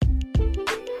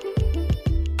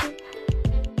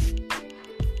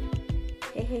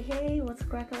what's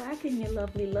crack-a-lackin', you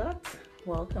lovely looks?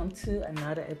 Welcome to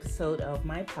another episode of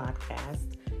my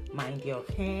podcast, Mind Your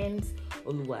Hands,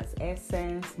 Oluwa's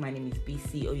Essence. My name is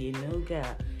BC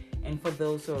Oyenoga, and for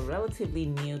those who are relatively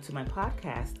new to my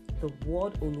podcast, the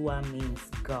word Oluwa means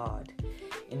God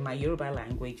in my Yoruba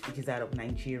language, which is out of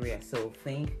Nigeria. So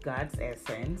think God's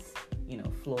essence,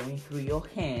 flowing through your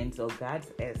hands, or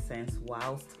God's essence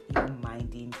whilst you're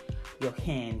minding your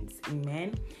hands.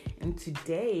 Amen. And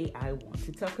today I want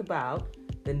to talk about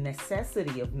the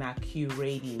necessity of not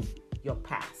curating your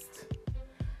past.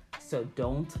 So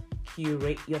don't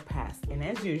curate your past. And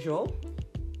as usual,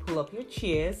 pull up your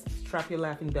chairs, strap your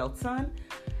laughing belts on,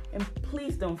 and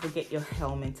please don't forget your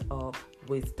helmet of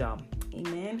wisdom.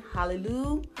 Amen.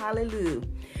 Hallelujah. Hallelujah.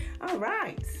 All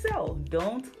right. So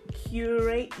don't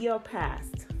curate your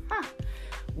past.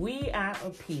 We are a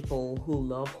people who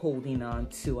love holding on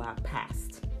to our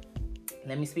past.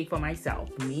 Let me speak for myself.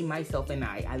 Me, myself, and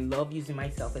I love using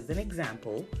myself as an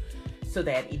example so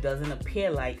that it doesn't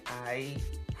appear like I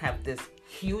have this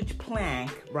huge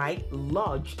plank, right,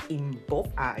 lodged in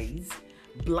both eyes,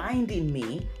 blinding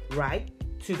me, right,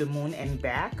 to the moon and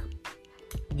back.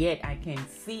 Yet I can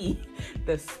see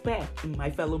the speck in my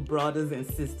fellow brothers and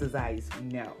sisters' eyes.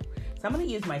 No. So I'm going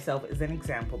to use myself as an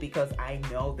example because I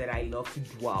know that I love to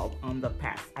dwell on the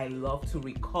past. I love to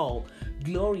recall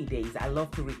glory days. I love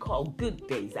to recall good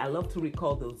days. I love to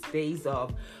recall those days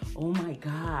of, oh my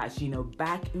gosh,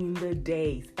 back in the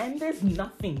days. And there's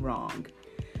nothing wrong.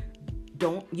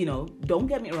 Don't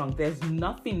get me wrong. There's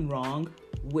nothing wrong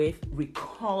with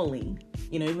recalling.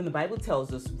 Even the Bible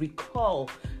tells us recall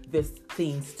these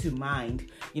things to mind.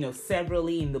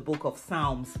 Severally in the book of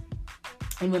Psalms,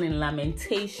 even in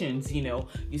Lamentations,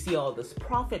 you see all these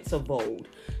prophets of old,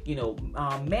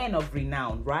 men of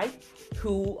renown, right?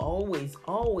 Who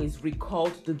always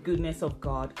recalled the goodness of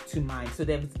God to mind. So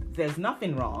there's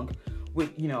nothing wrong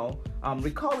with,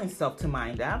 recalling stuff to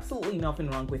mind. Absolutely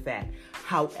nothing wrong with that.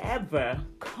 However,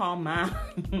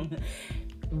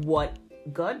 what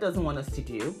God doesn't want us to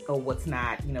do, or what's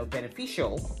not,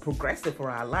 beneficial, progressive for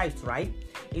our lives, right,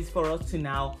 is for us to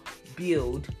now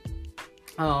build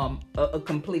a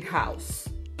complete house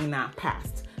in our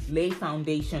past, lay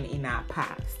foundation in our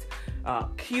past,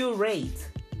 curate,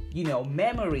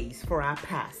 memories for our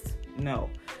past.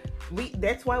 No.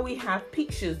 That's why we have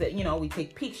pictures that, we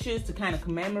take pictures to kind of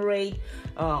commemorate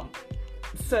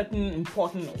certain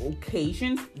important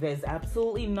occasions. There's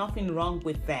absolutely nothing wrong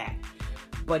with that.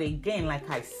 But again, like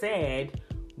I said,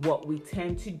 what we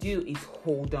tend to do is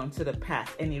hold on to the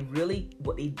past. And it really,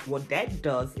 what that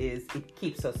does is it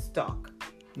keeps us stuck,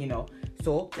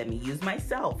 So let me use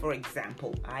myself, for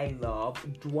example. I love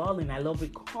dwelling. I love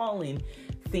recalling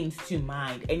things to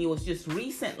mind. And it was just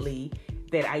recently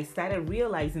that I started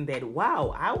realizing that,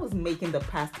 wow, I was making the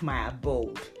past my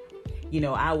abode.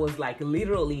 I was like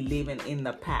literally living in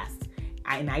the past.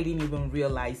 And I didn't even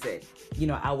realize it.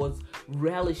 I was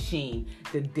relishing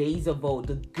the days of old,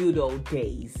 the good old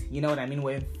days. You know what I mean?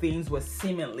 When things were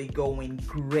seemingly going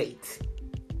great.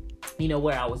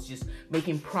 Where I was just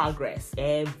making progress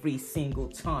every single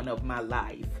turn of my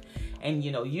life. And,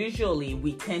 usually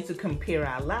we tend to compare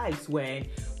our lives when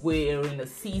we're in a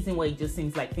season where it just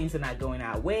seems like things are not going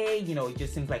our way. It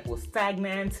just seems like we're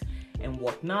stagnant and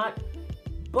whatnot.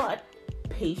 But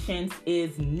patience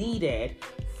is needed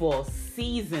for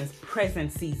seasons,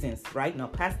 present seasons, right?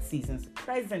 Not past seasons,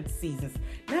 present seasons,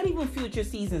 not even future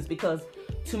seasons, because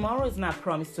tomorrow is not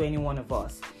promised to any one of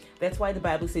us. That's why the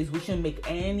Bible says we shouldn't make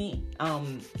any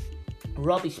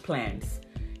rubbish plans.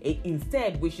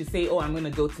 Instead, we should say, I'm going to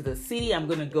go to the city. I'm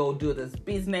going to go do this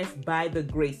business by the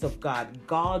grace of God,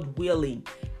 God willing,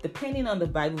 depending on the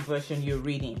Bible version you're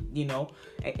reading.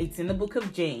 It's in the book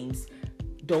of James.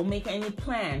 Don't make any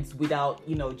plans without,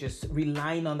 just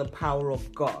relying on the power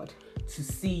of God to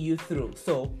see you through.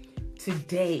 So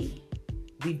today,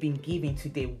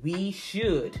 we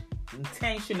should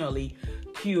intentionally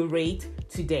curate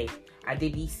today.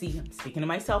 ADBC, I'm speaking to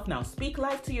myself now. Speak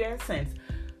life to your essence.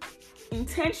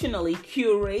 Intentionally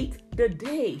curate the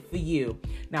day for you.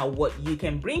 Now, what you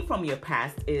can bring from your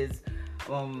past is,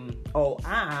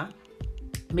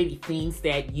 maybe things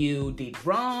that you did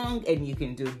wrong and you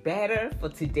can do better for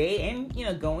today and,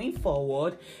 going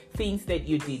forward, things that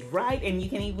you did right and you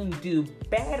can even do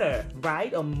better,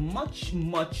 right? Or much,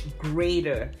 much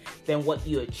greater than what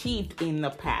you achieved in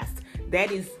the past.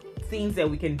 That is things that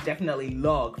we can definitely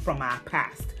log from our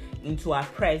past into our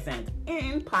present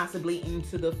and possibly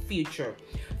into the future.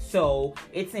 So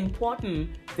it's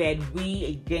important that we,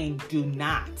 again, do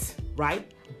not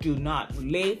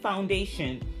lay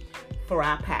foundation for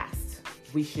our past.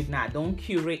 We should not. Don't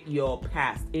curate your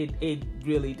past. It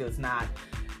really does not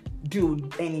do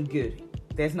any good.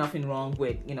 There's nothing wrong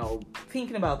with,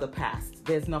 thinking about the past.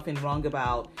 There's nothing wrong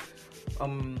about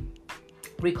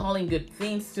recalling good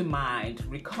things to mind,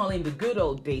 recalling the good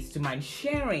old days to mind,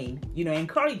 sharing,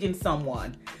 encouraging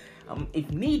someone.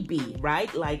 If need be,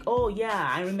 right? Like, oh yeah,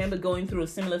 I remember going through a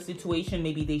similar situation.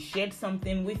 Maybe they shared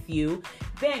something with you.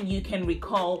 Then you can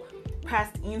recall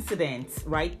past incidents,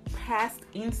 right? Past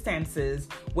instances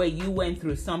where you went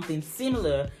through something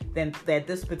similar that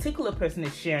this particular person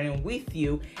is sharing with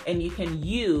you, and you can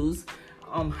use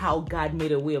how God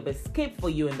made a way of escape for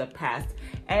you in the past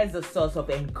as a source of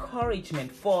encouragement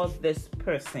for this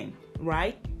person,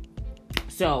 right?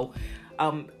 So,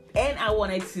 and I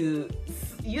wanted to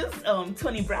use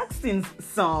Toni Braxton's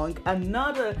song,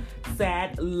 Another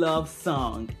Sad Love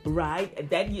Song, right?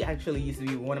 That actually used to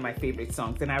be one of my favorite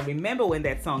songs. And I remember when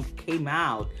that song came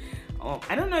out.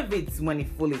 I don't know if it's when it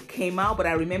fully came out, but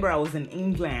I remember I was in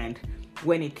England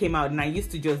when it came out. And I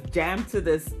used to just jam to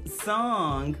this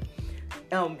song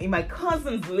in my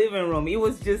cousin's living room. It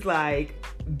was just like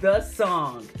the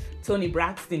song. Toni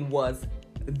Braxton was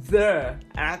the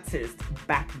artist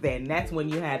back then. That's when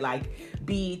you had like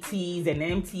BETs and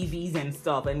MTVs and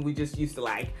stuff, and we just used to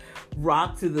like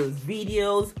rock to those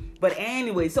videos. But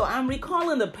anyway, so I'm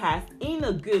recalling the past in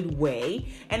a good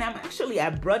way, and I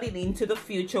brought it into the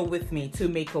future with me to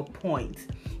make a point.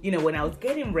 When I was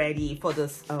getting ready for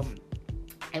this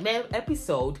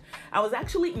episode, I was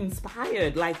actually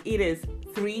inspired. Like, it is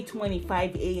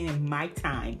 3:25 a.m. my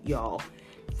time, y'all.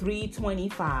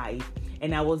 3:25.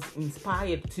 And I was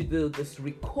inspired to do this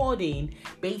recording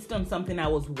based on something I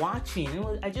was watching.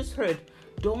 I just heard,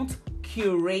 don't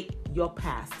curate your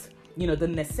past. The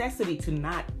necessity to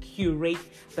not curate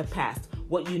the past.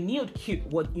 What you need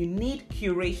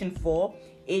curation for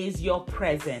is your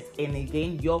present, and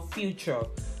again, your future,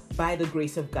 by the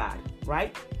grace of God,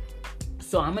 right?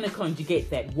 So I'm going to conjugate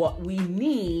that. What we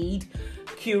need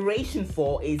curation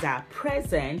for is our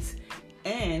present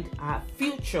and our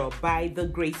future by the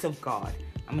grace of God.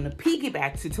 I'm going to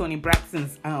piggyback to Toni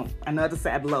Braxton's Another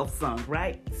Sad Love Song,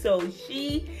 right? So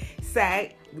she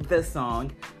sang the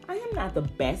song. I am not the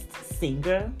best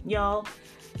singer, y'all.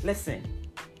 Listen,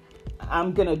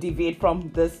 I'm going to deviate from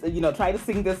this, try to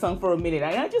sing this song for a minute.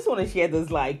 And I just want to share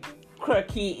this like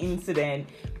quirky incident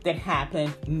that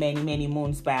happened many, many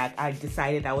moons back. I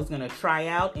decided I was going to try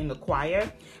out in the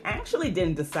choir. I actually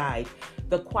didn't decide.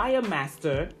 The choir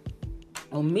master,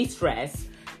 or mistress,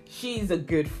 she's a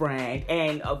good friend,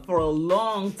 and for a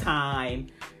long time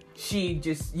she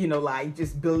just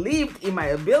just believed in my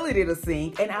ability to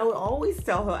sing, and I would always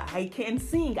tell her, I can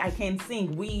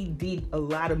sing. We did a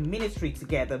lot of ministry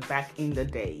together back in the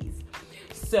days.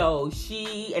 So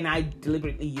she, and I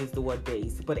deliberately used the word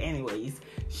days, but anyways,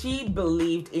 she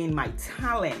believed in my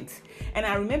talent. And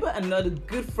I remember another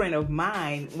good friend of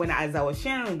mine, as I was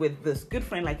sharing with this good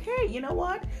friend, like, hey, you know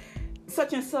what,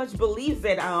 such and such believes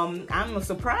that I'm a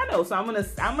soprano, so I'm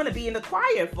gonna be in the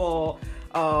choir for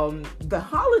the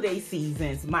holiday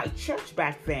seasons. My church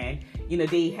back then,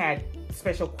 they had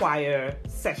special choir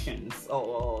sessions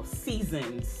or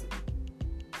seasons,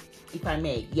 if I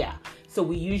may. Yeah. So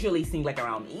we usually sing like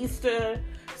around Easter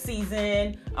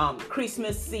season,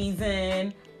 Christmas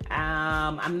season.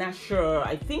 I'm not sure.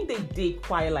 I think they did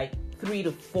choir like 3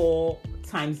 to 4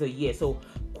 times a year. So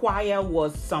choir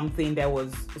was something that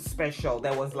was special,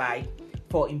 that was like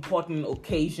for important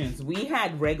occasions. We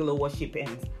had regular worship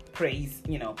and praise,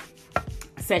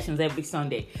 sessions every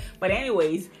Sunday. But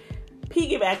anyways,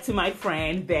 piggyback to my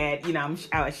friend that,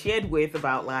 I shared with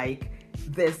about like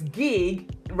this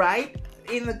gig, right,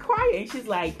 in the choir. And she's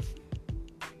like,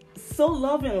 so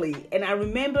lovingly. And I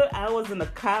remember I was in the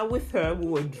car with her, we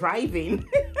were driving,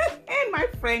 and my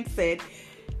friend said,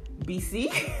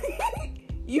 BC,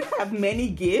 you have many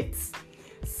gifts.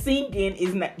 Singing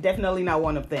is definitely not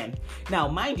one of them. Now,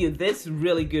 mind you, this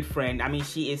really good friend,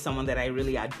 she is someone that I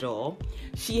really adore.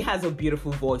 She has a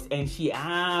beautiful voice, and she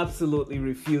absolutely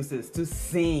refuses to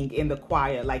sing in the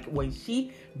choir. Like, when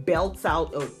she belts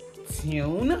out a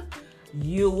tune,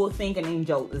 you will think an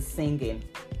angel is singing.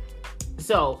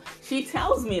 So she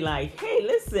tells me like, hey,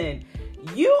 listen,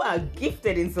 you are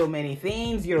gifted in so many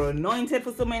things. You're anointed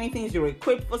for so many things. You're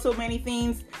equipped for so many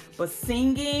things. But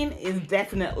singing is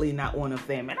definitely not one of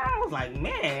them. And I was like,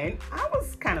 man, I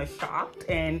was kind of shocked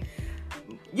and,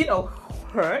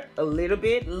 hurt a little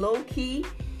bit, low key.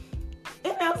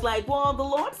 And I was like, well, the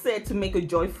Lord said to make a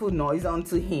joyful noise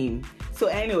unto him. So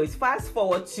anyways, fast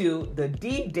forward to the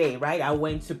D-Day, right? I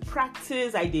went to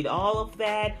practice. I did all of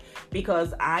that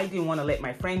because I didn't want to let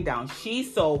my friend down. She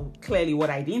saw clearly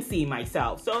what I didn't see in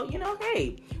myself. So,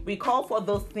 hey, we call for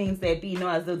those things that be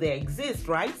as though they exist,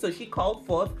 right? So she called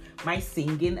forth my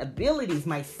singing abilities,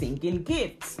 my singing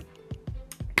gifts.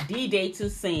 D-Day to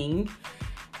sing,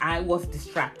 I was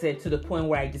distracted to the point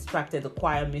where I distracted the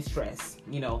choir mistress,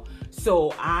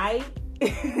 So I,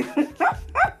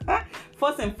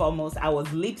 first and foremost, I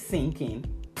was lip syncing.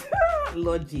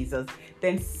 Lord Jesus.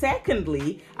 Then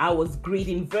secondly, I was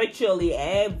greeting virtually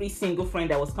every single friend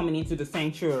that was coming into the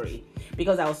sanctuary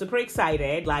because I was super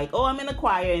excited. Like, oh, I'm in the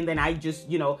choir. And then I just,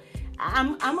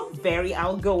 I'm a very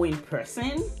outgoing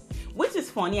person, which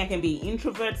is funny. I can be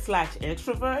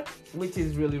introvert/extrovert, which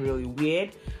is really, really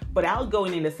weird. But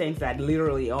outgoing in the sense that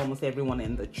literally almost everyone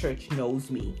in the church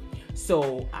knows me.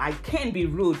 So I can be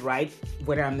rude, right?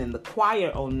 Whether I'm in the choir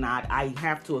or not, I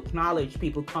have to acknowledge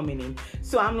people coming in.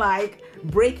 So I'm like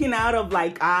breaking out of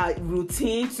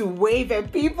routine to wave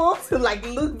at people, to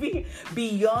look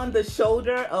beyond the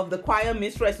shoulder of the choir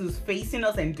mistress who's facing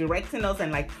us and directing us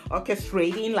and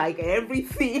orchestrating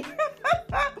everything.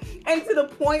 And to the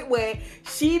point where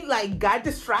she got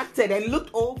distracted and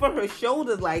looked over her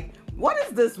shoulders what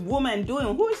is this woman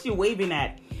doing? Who is she waving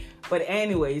at? But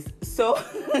anyways, so,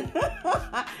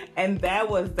 and that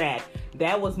was that.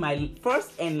 That was my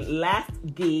first and last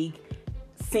gig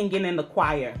singing in the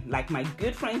choir. Like my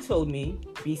good friend told me,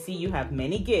 BC, you have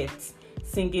many gifts.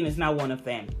 Singing is not one of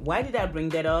them. Why did I bring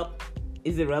that up?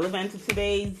 Is it relevant to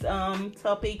today's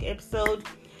topic episode?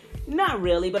 Not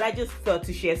really, but I just thought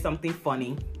to share something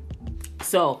funny.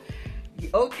 So,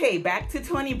 okay, back to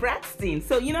Toni Braxton.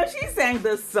 So, she sang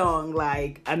this song,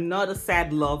 another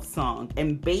sad love song.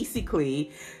 And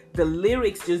basically, the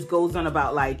lyrics just goes on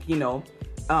about,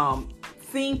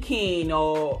 thinking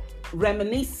or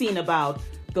reminiscing about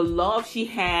the love she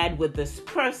had with this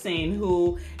person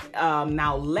who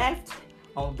now left,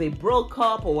 or they broke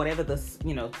up, or whatever the,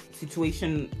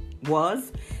 situation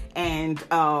was. And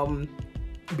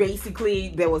basically,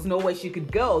 there was nowhere she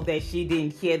could go that she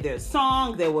didn't hear their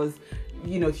song. There was...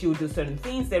 she would do certain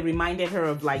things that reminded her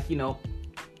of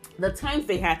the times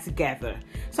they had together.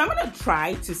 So I'm going to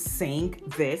try to sing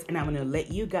this and I'm going to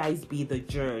let you guys be the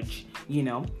judge,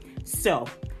 So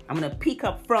I'm going to pick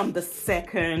up from the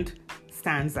second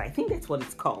stanza. I think that's what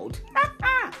it's called.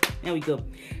 There we go.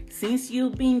 Since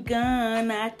you've been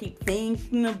gone, I keep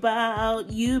thinking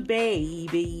about you,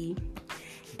 baby.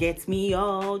 Gets me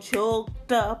all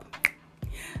choked up.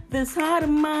 This heart of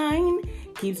mine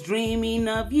keeps dreaming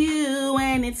of you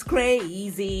and it's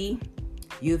crazy.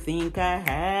 You think I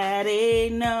had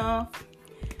enough.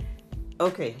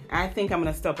 Okay, I think I'm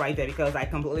going to stop right there because I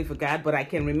completely forgot, but I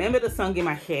can remember the song in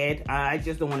my head. I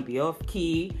just don't want to be off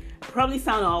key. Probably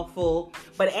sound awful.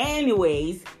 But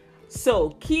anyways,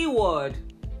 so several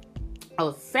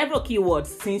keywords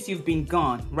since you've been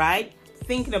gone, right?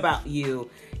 Thinking about you.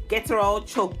 Get her all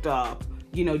choked up.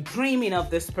 Dreaming of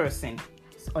this person.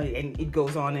 And it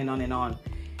goes on and on and on.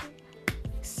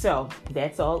 So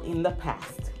that's all in the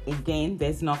past. Again,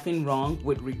 there's nothing wrong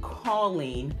with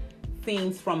recalling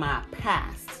things from our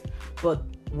past. But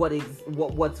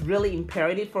what's really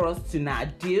imperative for us to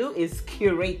not do is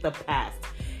curate the past.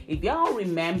 If y'all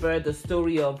remember the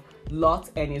story of Lot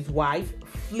and his wife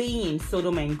fleeing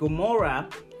Sodom and Gomorrah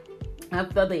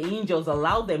after the angels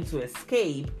allowed them to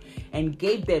escape and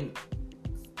gave them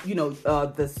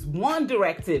this one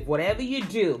directive: whatever you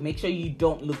do, make sure you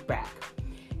don't look back.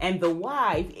 And the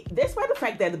wife, despite the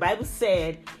fact that the Bible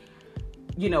said,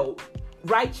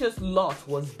 righteous Lot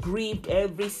was grieved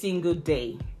every single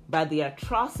day by the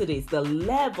atrocities, the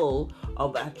level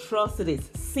of atrocities,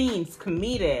 sins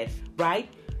committed, right,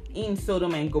 in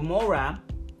Sodom and Gomorrah,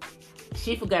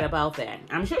 she forgot about that.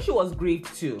 I'm sure she was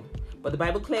grieved too, but the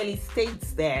Bible clearly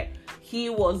states that he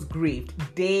was grieved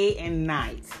day and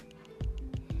night.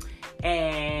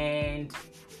 And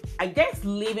I guess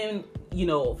living,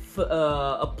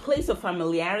 a place of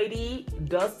familiarity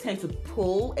does tend to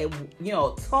pull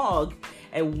tug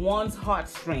at one's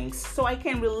heartstrings. So I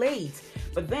can relate.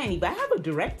 But then if I have a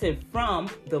directive from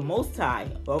the Most High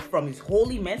or from his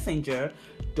holy messenger,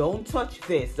 don't touch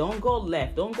this, don't go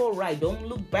left, don't go right, don't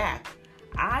look back,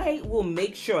 I will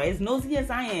make sure, as nosy as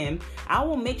I am, I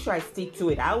will make sure I stick to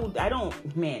it.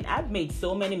 I've made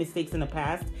so many mistakes in the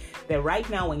past that right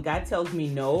now when God tells me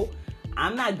no,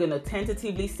 I'm not going to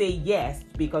tentatively say yes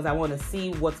because I want to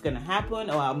see what's going to happen,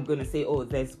 or I'm going to say, oh,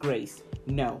 there's grace.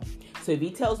 No. So if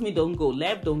he tells me don't go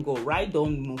left, don't go right,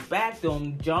 don't move back,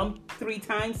 don't jump 3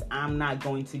 times, I'm not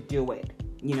going to do it.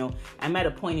 I'm at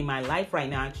a point in my life right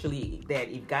now, actually, that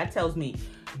if God tells me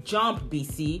jump,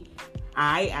 BC,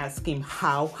 I ask him,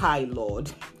 how high,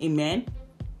 Lord? Amen.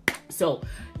 So,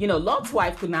 Lot's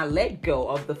wife could not let go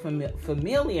of the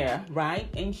familiar, right?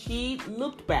 And she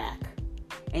looked back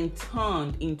and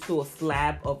turned into a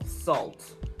slab of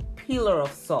salt, pillar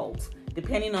of salt,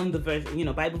 depending on the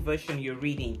version, Bible version you're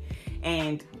reading.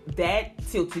 And that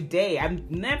till today,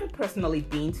 I've never personally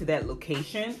been to that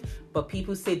location, but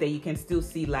people say that you can still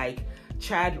see like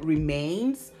charred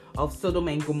remains of Sodom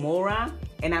and Gomorrah.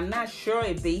 And I'm not sure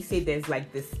if they say there's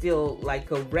still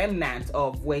like a remnant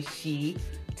of where she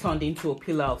turned into a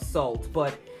pillar of salt,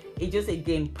 but it just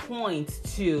again points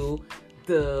to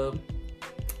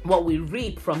what we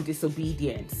reap from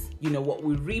disobedience, what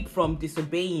we reap from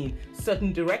disobeying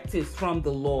certain directives from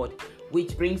the Lord,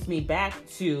 which brings me back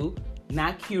to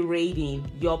not curating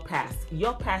your past.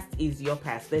 Your past is your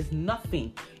past. There's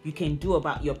nothing you can do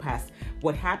about your past.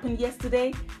 What happened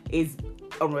yesterday is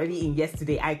already in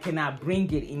yesterday. I cannot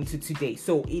bring it into today.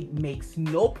 So it makes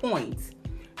no point,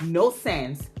 no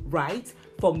sense, right,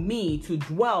 for me to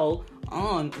dwell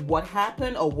on what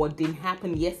happened or what didn't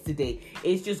happen yesterday.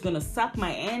 It's just going to suck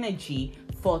my energy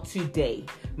for today.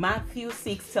 Matthew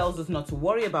 6 tells us not to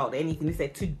worry about anything. He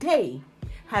said today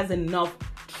has enough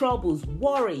troubles,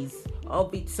 worries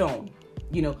of its own.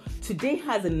 Today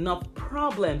has enough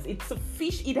problems. It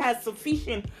has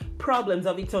sufficient problems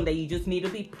of its own that you just need to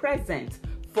be present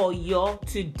for your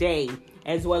today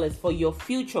as well as for your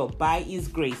future by His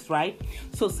grace, right?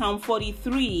 So Psalm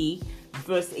 43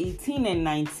 verse 18 and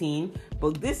 19,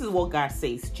 but this is what God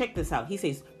says. Check this out. He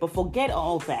says, but forget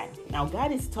all that. Now,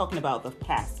 God is talking about the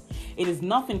past. It is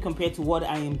nothing compared to what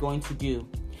I am going to do.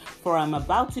 For I'm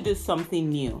about to do something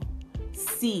new.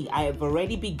 See, I have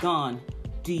already begun.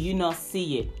 Do you not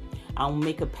see it? I will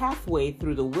make a pathway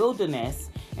through the wilderness,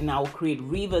 and I will create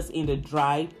rivers in the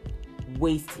dry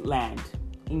wasteland.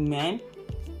 Amen.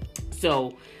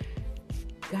 So,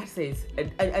 God says,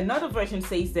 another version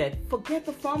says that forget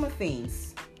the former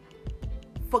things.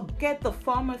 Forget the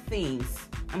former things.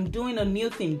 I'm doing a new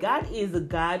thing. God is a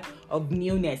God of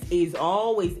newness. He is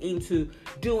always into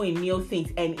doing new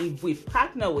things. And if we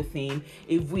partner with Him,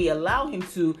 if we allow Him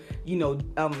to,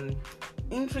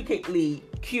 intricately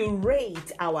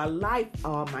curate our life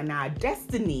and our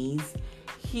destinies,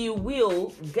 He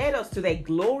will get us to that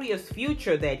glorious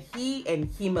future that He and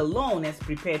Him alone has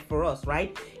prepared for us,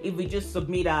 right? If we just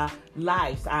submit our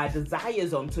lives, our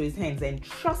desires onto His hands and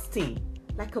trust Him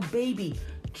like a baby.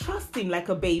 Trust Him like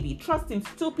a baby. Trust Him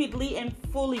stupidly and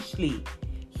foolishly.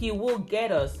 He will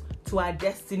get us to our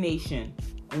destination.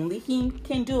 Only Him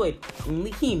can do it.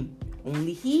 Only Him.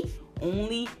 Only He.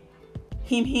 Only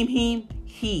Him.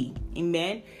 He.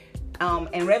 Amen.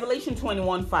 And Revelation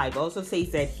 21:5 also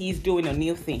says that He's doing a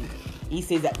new thing. He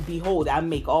says that, behold, I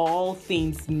make all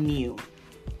things new.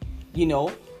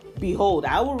 Behold,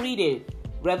 I will read it.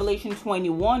 Revelation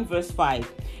 21 verse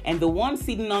 5. And the one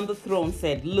sitting on the throne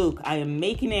said, look, I am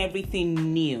making everything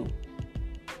new.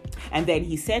 And then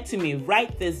He said to me,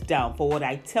 write this down, for what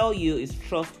I tell you is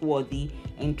trustworthy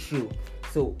and true.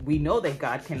 So we know that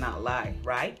God cannot lie,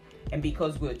 right? And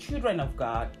because we're children of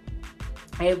God,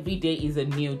 every day is a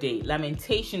new day.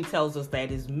 Lamentation tells us that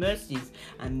His mercies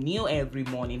are new every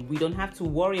morning. We don't have to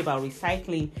worry about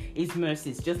recycling His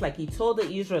mercies. Just like He told the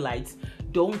Israelites,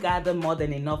 don't gather more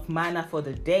than enough manna for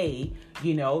the day.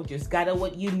 Just gather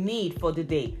what you need for the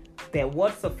day. That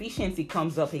word sufficiency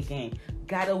comes up again.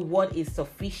 Gather what is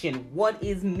sufficient, what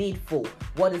is needful,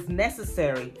 what is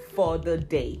necessary for the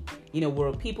day.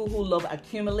 We're people who love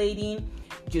accumulating,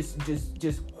 just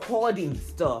hoarding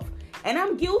stuff. And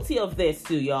I'm guilty of this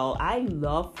too, y'all. I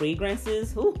love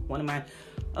fragrances. One of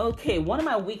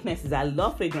my weaknesses, I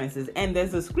love fragrances. And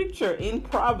there's a scripture in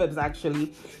Proverbs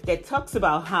actually that talks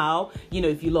about how,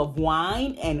 if you love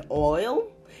wine and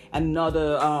oil.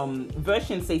 Another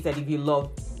version says that if you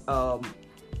love,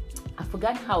 I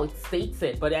forgot how it states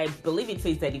it, but I believe it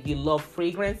says that if you love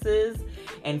fragrances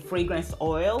and fragrance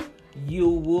oil, you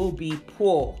will be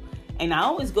poor. And I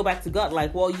always go back to God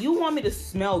like, well, you want me to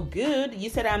smell good. You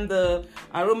said I'm the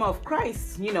aroma of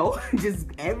Christ, just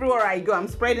everywhere I go, I'm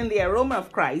spreading the aroma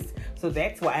of Christ. So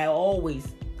that's why I always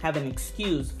have an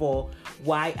excuse for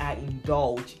why I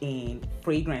indulge in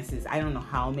fragrances. I don't know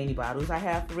how many bottles I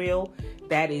have for real.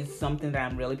 That is something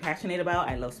that I'm really passionate about.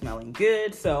 I love smelling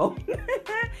good. So,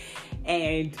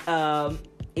 and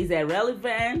is that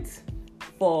relevant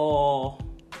for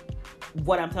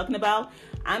what I'm talking about?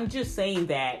 I'm just saying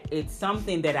that it's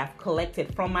something that I've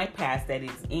collected from my past that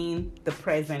is in the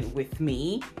present with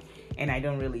me. And I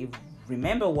don't really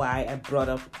remember why I brought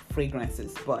up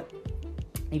fragrances. But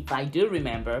if I do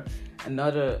remember,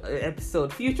 another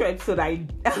episode, future episode,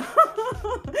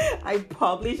 I I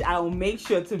publish, I'll make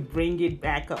sure to bring it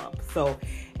back up. So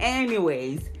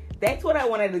anyways, that's what I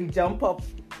wanted to jump up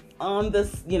on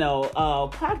this,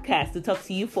 podcast to talk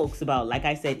to you folks about. Like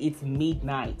I said, it's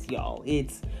midnight, y'all.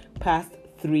 It's past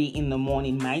 3 in the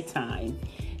morning, my time.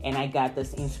 And I got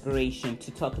this inspiration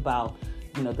to talk about,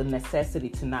 the necessity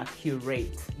to not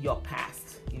curate your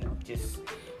past,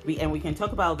 and we can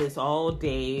talk about this all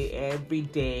day, every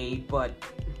day, but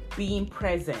being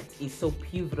present is so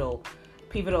pivotal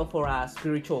for our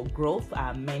spiritual growth,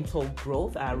 our mental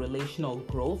growth, our relational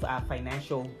growth, our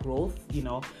financial growth,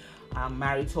 our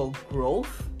marital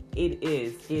growth. It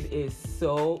is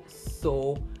so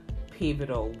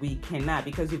pivotal. We cannot,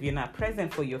 because if you're not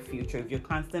present for your future, if you're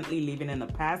constantly living in the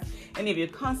past, and if you're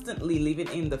constantly living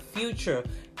in the future,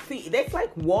 see, that's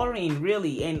like worrying,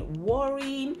 really. And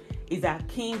worrying is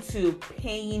akin to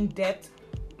paying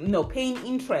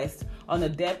interest on a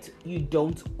debt you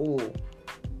don't owe.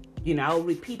 I'll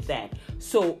repeat that.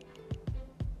 So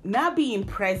not being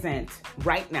present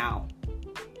right now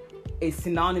is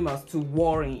synonymous to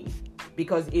worrying,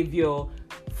 because if you're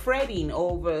fretting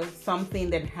over something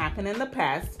that happened in the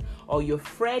past, or you're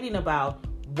fretting about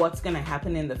what's going to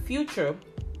happen in the future,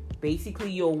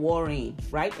 basically you're worrying,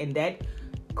 right? And that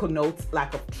connotes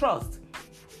lack of trust.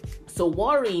 So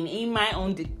worrying, in my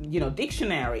own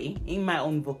dictionary, in my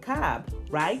own vocab,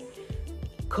 right,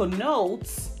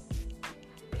 connotes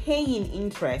paying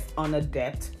interest on a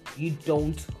debt you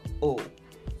don't owe.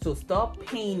 So stop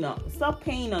paying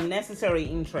unnecessary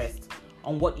interest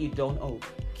on what you don't owe.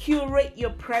 Curate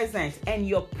your present, and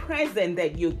your present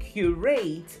that you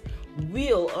curate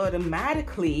will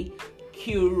automatically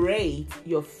curate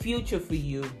your future for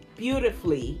you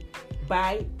beautifully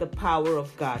by the power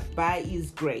of God, by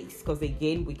His grace. Because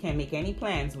again, we can't make any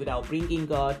plans without bringing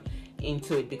God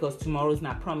into it, because tomorrow is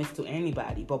not promised to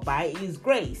anybody. But by His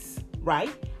grace,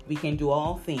 right, we can do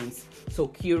all things. So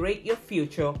curate your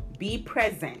future, be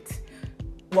present.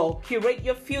 Well, curate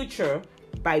your future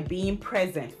by being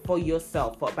present for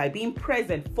yourself, by being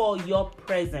present for your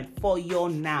present, for your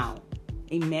now.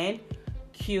 Amen.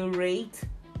 Curate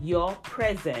your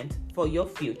present for your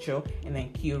future, and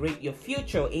then curate your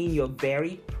future in your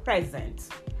very present.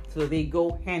 So they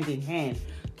go hand in hand.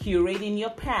 Curating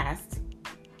your past,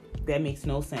 that makes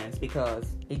no sense, because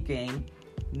again,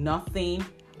 nothing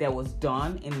that was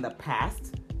done in the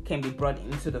past can be brought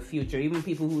into the future. Even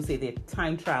people who say they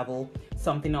time travel,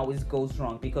 something always goes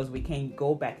wrong, because we can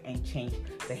go back and change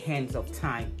the hands of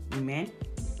time. Amen.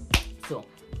 So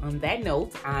on that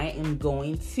note, I am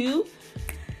going to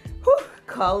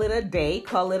call it a day,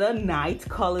 call it a night,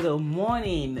 call it a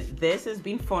morning. This has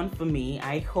been fun for me.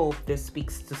 I hope this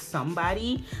speaks to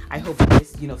somebody. I hope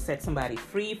this, set somebody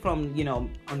free from,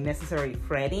 unnecessary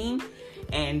fretting.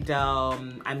 And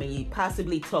I may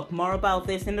possibly talk more about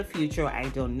this in the future. I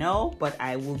don't know, but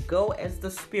I will go as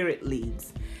the Spirit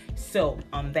leads. So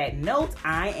on that note,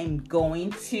 I am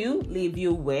going to leave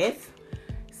you with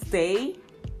stay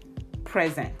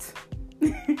present,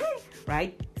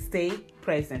 right? Stay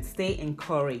present, stay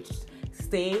encouraged,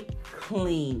 stay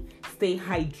clean, stay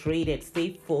hydrated,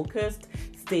 stay focused,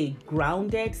 stay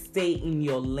grounded, stay in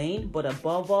your lane, but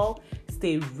above all,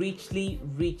 stay richly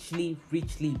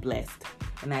blessed.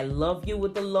 And I love you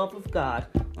with the love of God.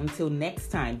 Until next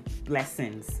time,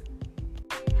 blessings.